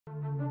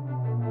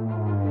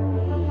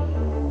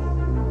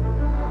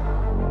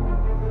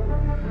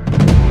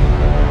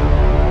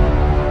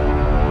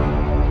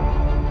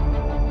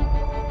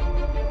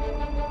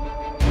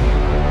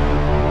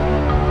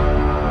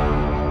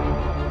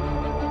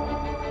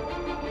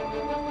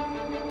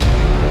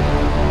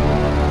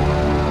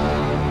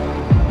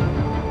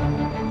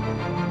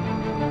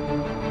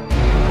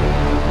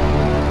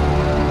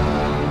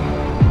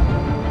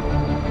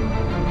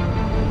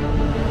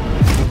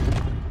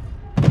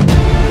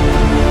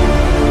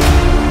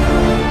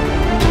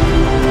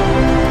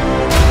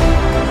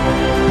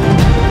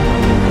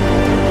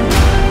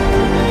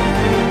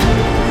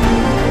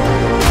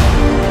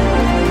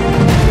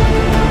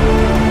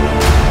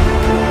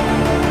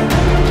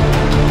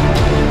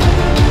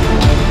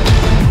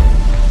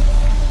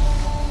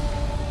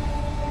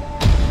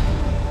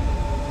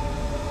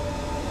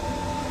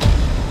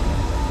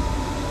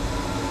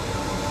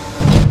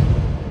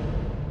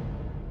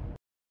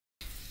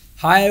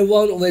Hi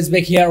everyone,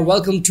 Wesbeck here.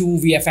 Welcome to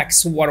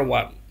VFX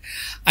 101.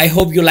 I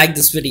hope you like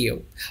this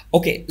video.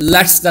 Okay,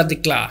 let's start the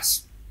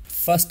class.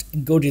 First,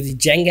 go to the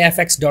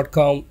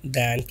jengafx.com,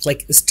 then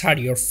click Start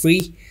Your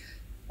Free.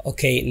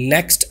 Okay,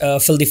 next,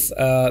 fill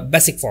the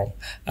basic form.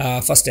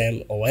 First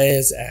name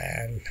OS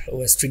and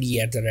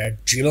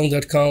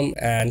os3d@gmail.com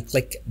and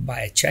click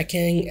by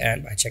checking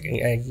and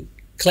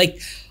click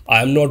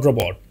I am not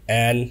robot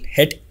and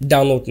hit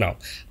download now.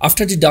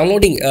 After the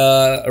downloading,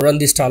 run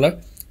the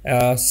installer.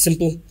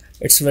 Simple,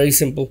 it's very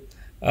simple.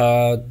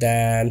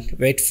 Then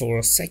wait for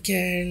a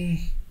second.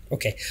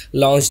 Okay,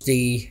 launch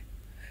the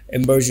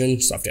Embergen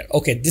software.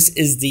 Okay, this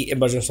is the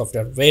Embergen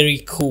software, very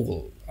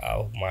cool.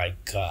 Oh my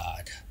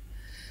god.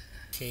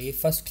 Okay,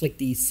 first click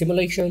the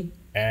simulation,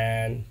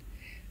 and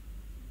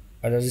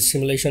under the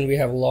simulation we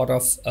have a lot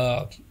of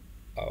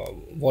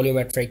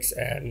volumetrics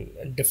and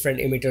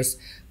different emitters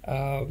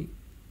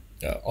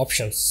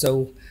options.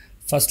 So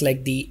first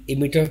select the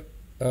emitter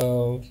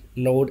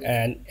node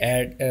and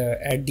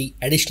add the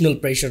additional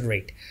pressure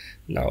rate.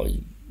 Now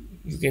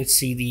you can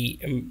see the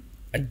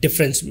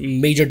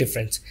major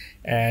difference,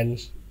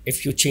 and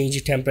if you change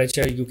the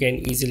temperature you can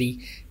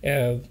easily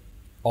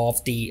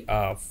off the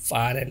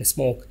fire and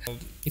smoke.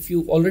 If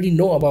you already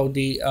know about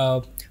the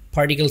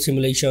particle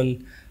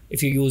simulation,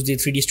 if you use the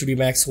 3D Studio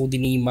Max,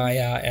 Houdini,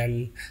 Maya,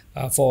 and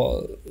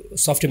for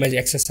Soft Image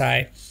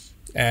XSI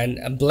and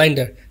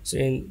Blender,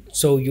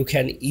 so you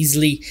can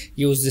easily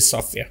use this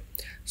software.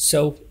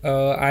 So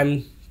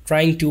I'm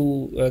trying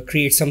to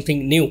create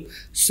something new.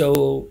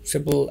 So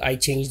simple, I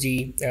change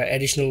the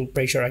additional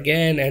pressure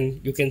again, and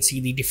you can see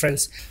the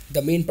difference.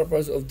 The main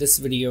purpose of this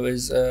video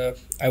is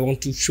I want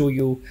to show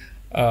you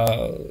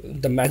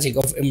the magic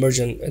of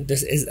Embergen.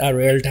 This is a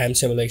real-time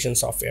simulation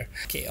software.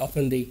 Okay,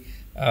 open the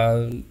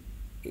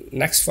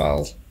next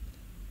file.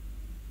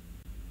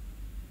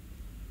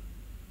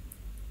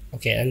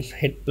 Okay, and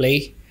hit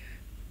play.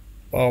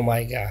 Oh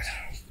my god,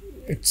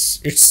 it's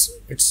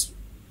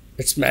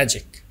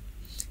magic.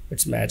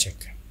 It's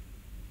magic.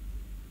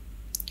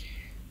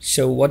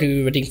 So what are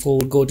you waiting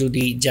for? Go to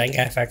the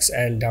jengafx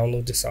and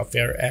download the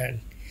software and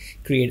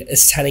create a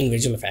stunning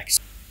visual effects.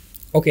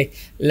 Okay,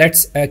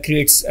 let's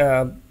create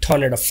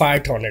tornado, fire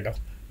tornado.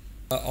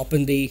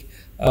 Open the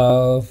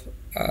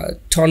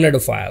tornado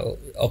file.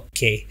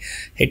 Okay,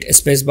 hit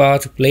spacebar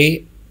to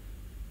play.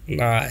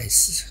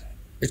 Nice.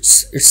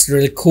 It's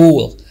really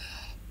cool.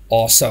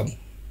 Awesome.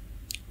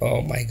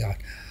 Oh my god,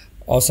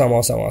 awesome.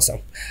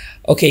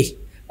 Okay,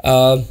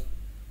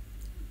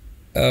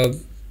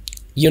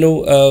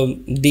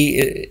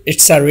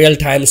 it's a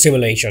real-time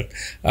simulation.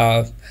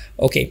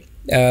 Okay,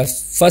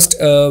 first,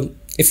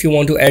 if you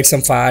want to add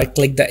some fire,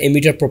 click the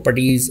emitter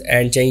properties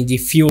and change the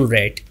fuel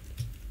rate.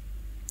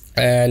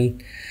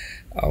 And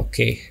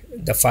okay,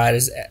 the fire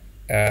is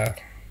add.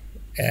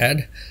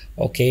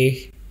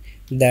 Okay,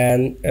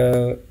 then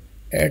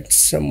add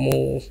some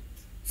more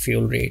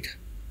fuel rate.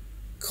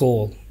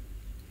 Cool.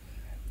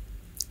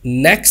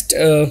 Next,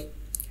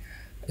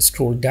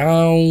 scroll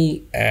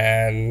down,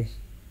 and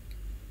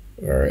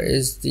where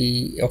is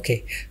the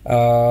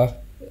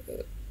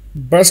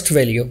burst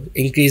value?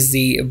 Increase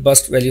the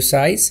burst value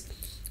size.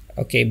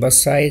 Okay,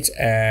 burst size,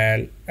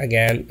 and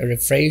again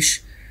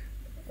refresh.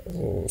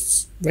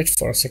 Wait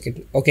for a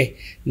second. Okay,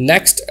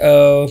 next,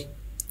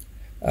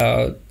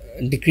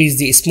 decrease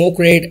the smoke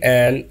rate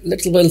and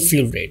little bit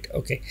fuel rate.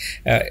 Okay,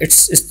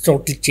 it's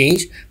totally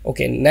changed.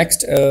 Okay,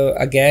 next,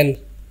 again,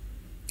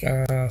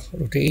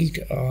 rotate.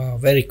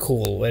 Very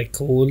cool.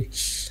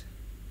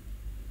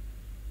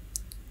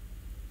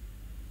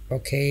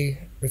 Okay,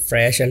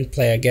 refresh and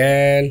play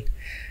again.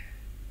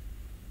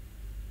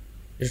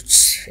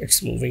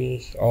 It's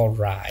moving. All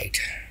right,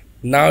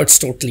 now it's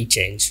totally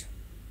changed.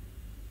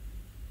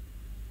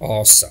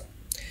 Awesome.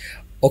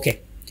 Okay,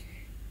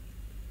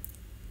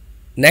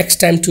 next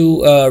time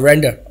to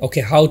render.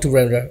 Okay, how to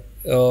render,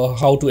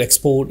 how to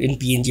export in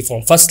PNG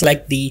form. First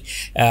select the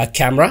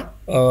camera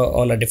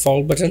on a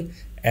default button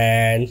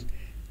and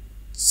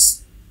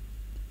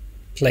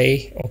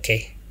play.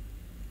 Okay,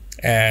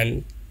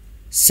 and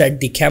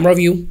set the camera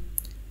view.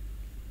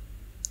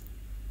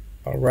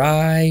 All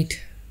right,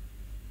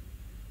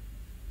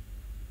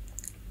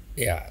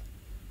 yeah,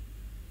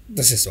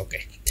 this is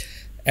okay.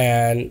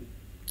 And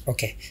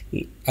okay,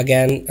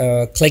 again,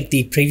 click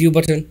the preview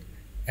button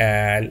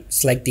and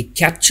select the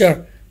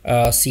capture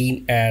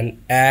scene and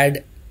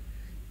add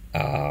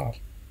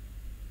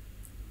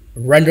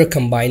render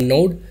combine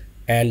node,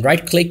 and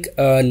right click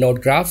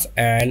node graph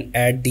and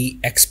add the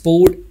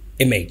export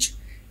image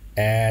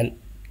and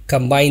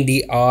combine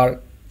the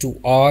R to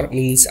R,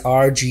 means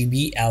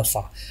RGB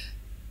alpha,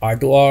 R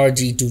to R,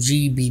 G to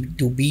G, B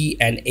to B,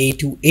 and A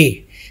to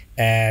A,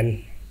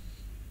 and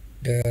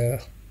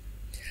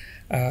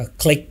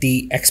click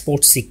the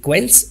export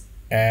sequence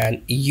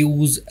and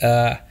use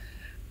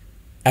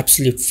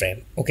absolute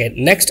frame. Okay,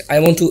 next I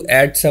want to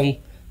add some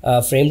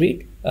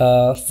frame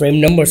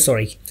number,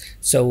 sorry.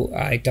 So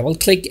I double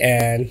click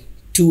and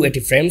 280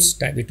 frames,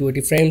 type the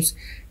 280 frames,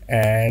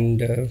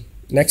 and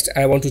next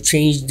I want to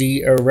change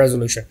the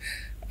resolution.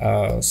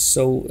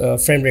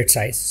 Frame rate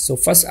size. So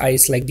first I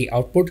select the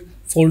output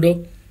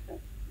folder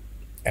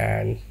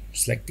and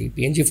select the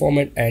PNG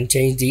format and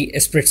change the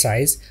sprite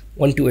size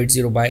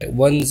 1280 by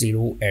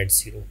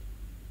 1080.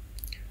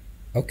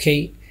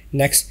 Okay,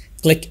 next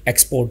click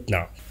export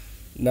now.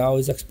 Now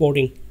it's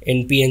exporting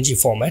in PNG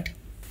format.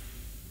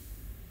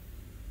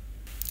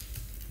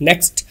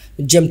 Next,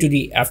 jump to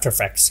the After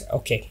Effects.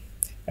 Okay,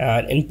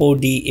 and import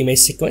the image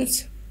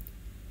sequence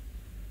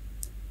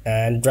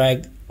and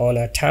drag on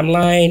a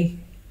timeline.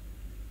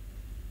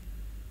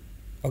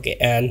 Okay,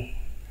 and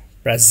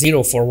press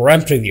 0 for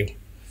ramp preview.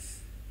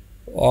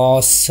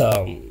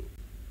 Awesome.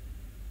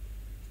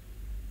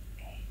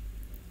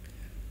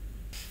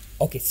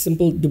 Okay,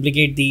 simple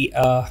duplicate the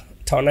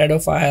tornado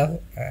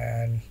file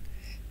and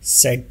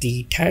set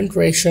the time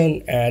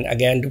duration, and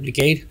again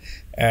duplicate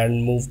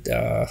and move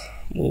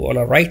on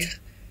a right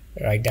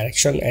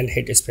direction and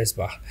hit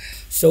spacebar.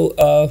 So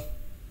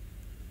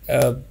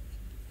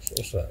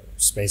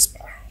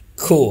spacebar.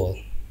 Cool.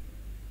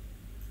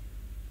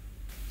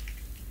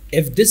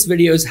 If this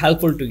video is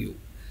helpful to you,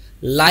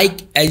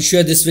 like and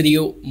share this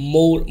video.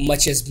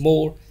 Much is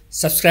more.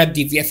 Subscribe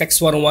the VFX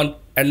 101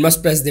 and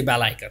must press the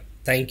bell icon.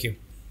 Thank you.